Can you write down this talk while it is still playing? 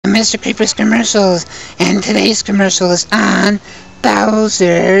Mr. Creeper's commercials, and today's commercial is on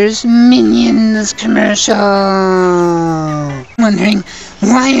Bowser's Minions commercial. Wondering,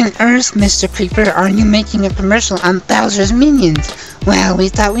 why on earth, Mr. Creeper, are you making a commercial on Bowser's Minions? Well, we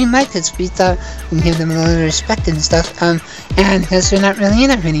thought we might, because we thought we'd give them a little respect and stuff, and because they're not really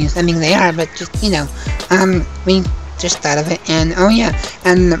in our videos. I mean, they are, but just, you know, we just thought of it, and oh yeah,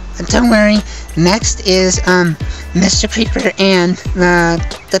 and don't worry, next is Mr. Creeper and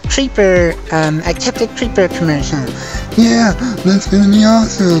the Creeper Accepted Creeper commercial. Yeah, that's gonna be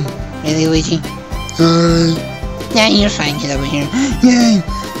awesome. Really, Luigi? Yeah, you're fine, get over here. Yay!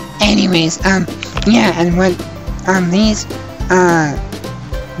 Anyways, yeah, and what these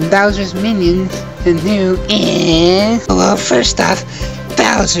Bowser's Minions can do is, well, first off,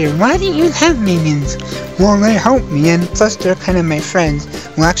 Bowser, why do you have minions? Well, they help me, and plus they're kind of my friends.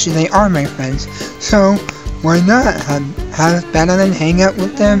 Well, actually, they are my friends. So, why not have fun and hang out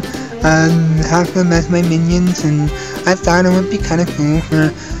with them, and have them as my minions? And I thought it would be kind of cool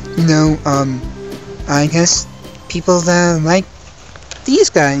for, you know, I guess people that like these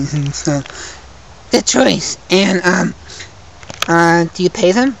guys and stuff. Good choice. And do you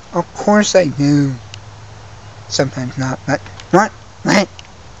pay them? Of course I do. Sometimes not, but what? What?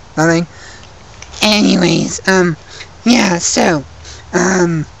 Nothing. Anyways, yeah, so,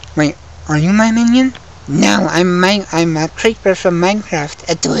 wait, are you my minion? no, I'm a creeper from Minecraft,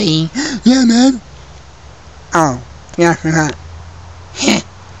 adoy. Yeah, man. Oh, yeah, I forgot. Heh.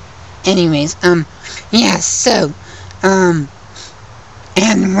 Anyways, yeah, so, and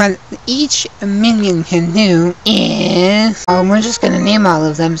what each minion can do is, we're just gonna name all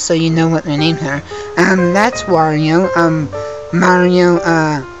of them so you know what their names are. That's Wario, Mario,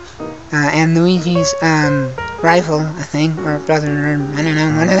 and Luigi's, rival, I think, or brother, or I don't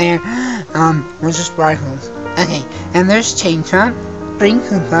know, one of their, we're just rivals. Okay, and there's Chainsaw, Green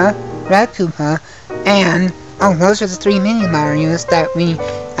Koopa, Red Koopa, and, oh, those are the 3 mini Marios that we,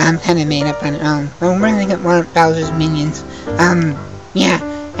 kind of made up on our own. Well, we're gonna get more of Bowser's Minions, yeah,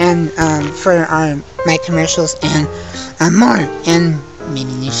 and, for my commercials and, more, and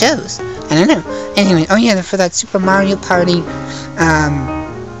maybe new shows. I don't know. Anyway, oh yeah, for that Super Mario Party,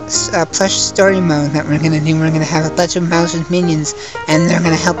 plush story mode that we're gonna do, we're gonna have a bunch of Bowser's Minions, and they're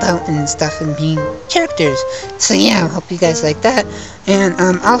gonna help out and stuff and be characters. So yeah, I hope you guys like that.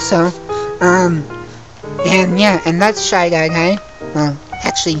 And, also, and yeah, and that's Shy Guy. Well,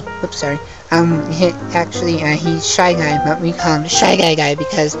 actually, whoops, sorry. He's Shy Guy, but we call him Shy Guy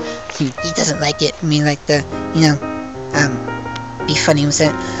because he doesn't like it. We like to, you know, be funny with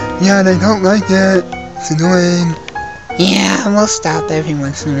it. Yeah, they don't like it. It's annoying. Yeah, we'll stop every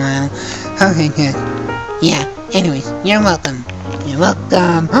once in a while. Okay, good. Yeah, anyways, you're welcome. You're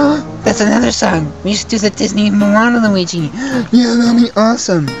welcome. That's another song. We used to do the Disney Moana, Luigi. Yeah, that'll be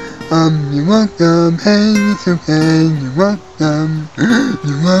awesome. You're welcome. Hey, it's okay. You're welcome.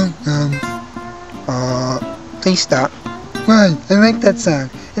 You're welcome. Please stop. Why? I like that song.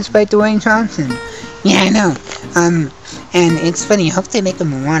 It's by Dwayne Johnson. Yeah, I know. And it's funny. I hope they make a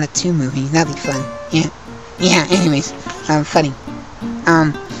Moana 2 movie. That'd be fun. Yeah. Yeah, anyways. Funny.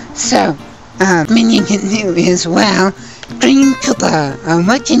 So, Minion can do is, well, Green Koopa.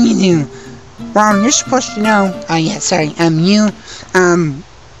 What can you do? Well, you're supposed to know. Oh, yeah, sorry.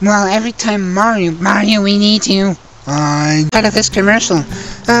 Well, every time Mario, we need you. Part of this commercial.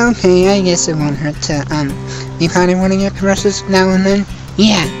 Okay, I guess it won't hurt to, be part of one of your commercials now and then.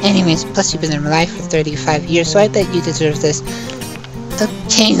 Yeah, anyways, plus you've been alive for 35 years, so I bet you deserve this.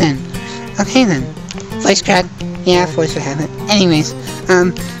 Okay then. Voice crack. Yeah, voice for habit. Anyways,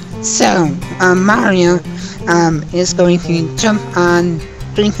 so, Mario, is going to jump on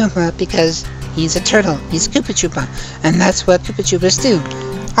Green Koopa because he's a turtle. He's Koopa Troopa, and that's what Koopa Troopas do.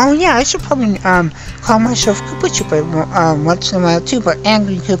 Oh yeah, I should probably, call myself Koopa Troopa, once in a while too, but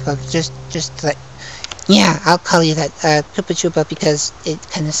Angry Koopa, just like, yeah, I'll call you that, Koopa Troopa, because it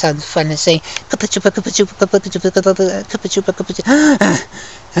kind of sounds fun to say, Koopa Troopa, Koopa Troopa, Koopa Troopa, Koopa Troopa, Koopa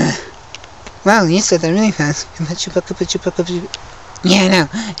Troopa, wow, you said that really fast, Koopa Troopa, Koopa Troopa, Koopa Troopa, yeah, I know,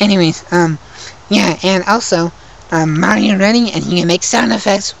 anyways, yeah, and also, Mario ready, and he can make sound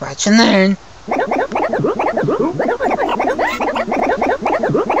effects, watch and learn.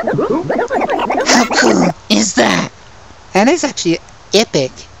 How cool is that? That is actually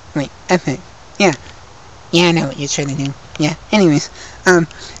Epic. Wait, epic. Yeah. Yeah, I know what you're trying to do. Yeah, anyways.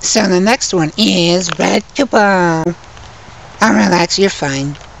 So the next one is Red Koopa. Oh, relax, you're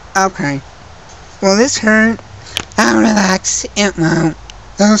fine. Okay. Will this hurt? Oh, relax, it won't.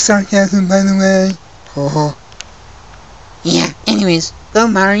 That was sarcasm, by the way. Yeah, anyways, go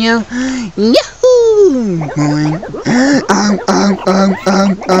Mario. Yahoo! Yahoo! Boing. Ow, ow, ow,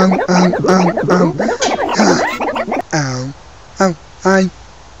 ow, ow, ow, ow, ow. Ow. Oh,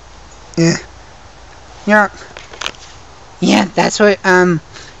 yeah. Yeah, that's what,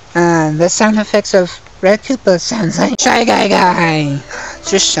 the sound effects of Red Koopa sounds like. Shy Guy.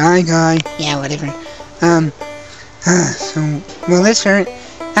 Just Shy Guy. Yeah, whatever. So, will this hurt?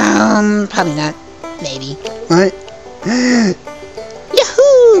 Probably not. Maybe. What?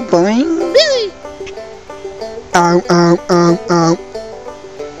 Yahoo! Boing! Ow, ow, ow, ow.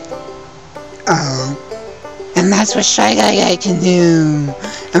 Oh. And that's what Shy Guy can do.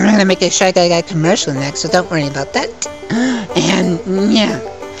 And we're gonna make a Shy Guy commercial next, so don't worry about that. And, yeah.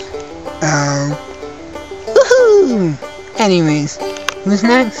 Woohoo! Anyways, who's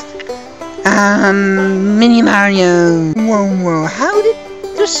next? Mini Mario. Whoa, how did...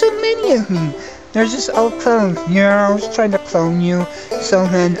 There's so many of me. They're just all clones. Yeah, I was trying to clone you, so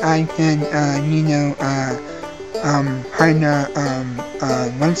then I can,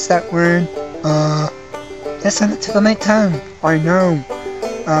 what's that word? That's on the tip of my tongue. I know.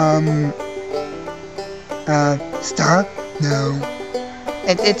 Stop? No.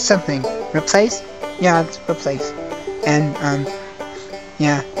 It's something. Replace? Yeah, it's replace. And,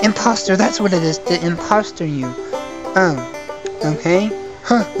 yeah. Imposter, that's what it is. The imposter you. Oh. Okay.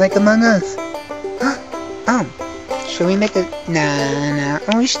 Huh, like Among Us. Oh. Should we make a... Nah.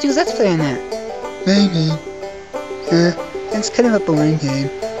 Oh, we should do Let's Play on that. Maybe. It's kind of a boring game.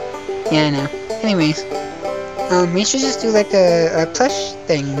 Yeah, I know. Anyways. We should just do like a plush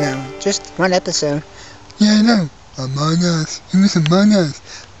thing now. Just one episode. Yeah, I know. Among Us. Who's Among Us?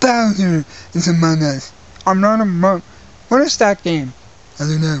 Bowser is Among Us. I'm not Among... What is that game? I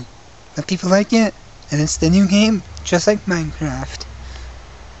don't know. But people like it, and it's the new game, just like Minecraft.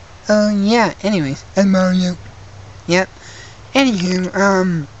 Yeah, anyways. And Mario. Yep.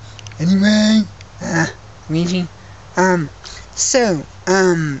 Anywho, Anyway. Luigi.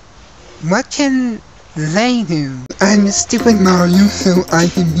 What can they do? I'm a stupid Mario, so I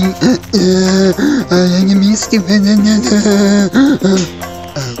can be, I can be stupid.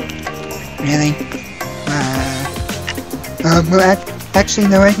 Oh. Really? Well, actually,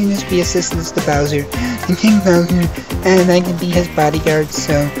 no, I can just be assistants to Bowser, and King Bowser, and I can be his bodyguard,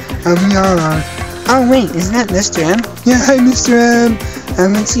 so, we all are. Oh, wait, isn't that Mr. M? Yeah, hi, Mr. M. I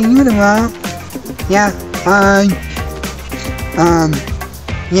haven't seen you in a while. Yeah, hi.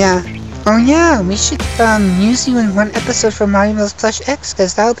 Yeah. Oh, yeah, we should, use you in one episode for Mario Bros. Plush X,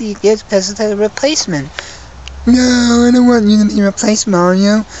 because that'll be good because of the replacement. No, I don't want you to be replaced,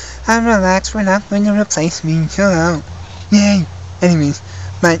 Mario. Relax, we're not going to replace me, chill out. Yay. Anyways,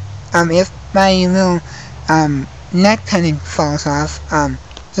 but, if my little, neck kind of falls off,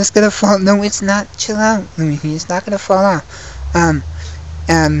 it's gonna fall, no, it's not, chill out, Luigi, it's not gonna fall off,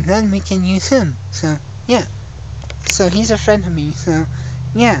 then we can use him, so, yeah. So, he's a friend of me, so,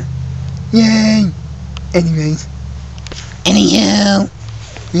 yeah. Yay. Anyways. Anywho.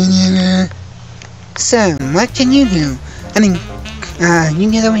 So, what can you do? I mean, you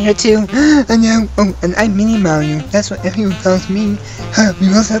can get over here too. I know. Oh, and I'm Mini Mario. That's what everyone calls me. We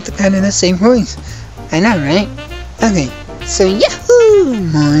both have the kind of the same voice. I know, right? Okay, so yahoo!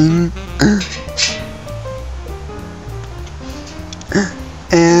 Mine.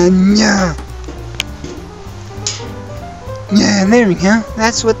 And yeah. Yeah, there we go.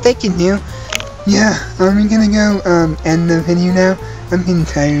 That's what they can do. Yeah, are we gonna go, end the video now? I'm getting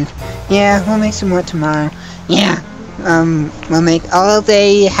tired. Yeah, we'll make some more tomorrow. Yeah, we'll make all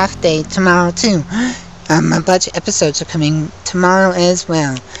day, half day tomorrow too. A bunch of episodes are coming tomorrow as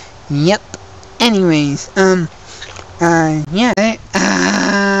well. Yep. Anyways, yeah.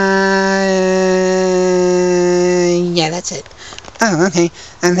 Yeah, that's it. Oh, okay.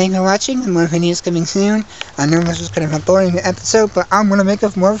 And thank you for watching, and more videos coming soon. I know this was kind of a boring episode, but I'm gonna make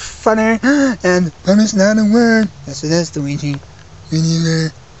it more funner, and fun is not a word. Yes, it is, Luigi.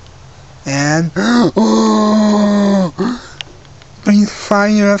 And, oh, breathe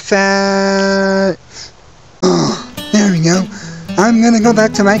fire effects. Oh, there we go. I'm gonna go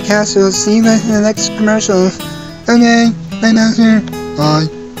back to my castle. See you guys in the next commercials. Okay, bye Bowser. Bye.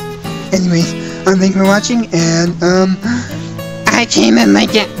 Anyways, thank you for watching, and, I came in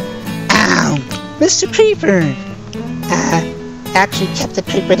like it. Ow! Mr. Creeper! Actually kept the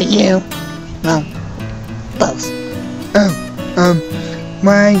creeper to you. Well, both. Oh,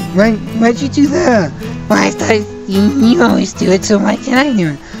 why'd you do that? Well, I thought you always do it, so why can't I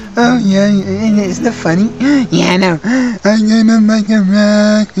do it? Oh, yeah, isn't it funny? Yeah, I know. I came in like a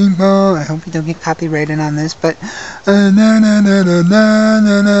wrecking ball. I hope you don't get copyrighted on this, but...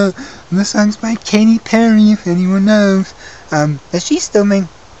 No. This song's by Katy Perry, if anyone knows. Does she still make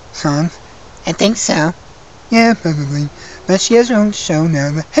songs? I think so. Yeah, probably. But she has her own show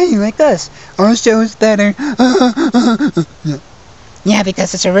now. But hey, like us. Our show is better. Yeah. Yeah,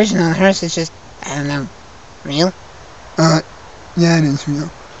 because it's original and hers is just, I don't know, real? Yeah, it is real.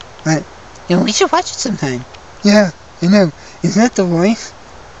 But, You know, we should watch it sometime. yeah, I know. Isn't that the voice?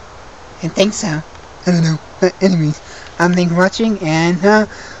 I think so. I don't know. But anyways, Thanks for watching, and, bye,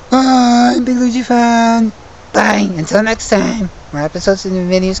 Bigluigifan. bye. Until next time. More episodes and new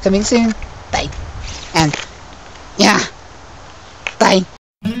videos coming soon. Bye. And, yeah. Bye.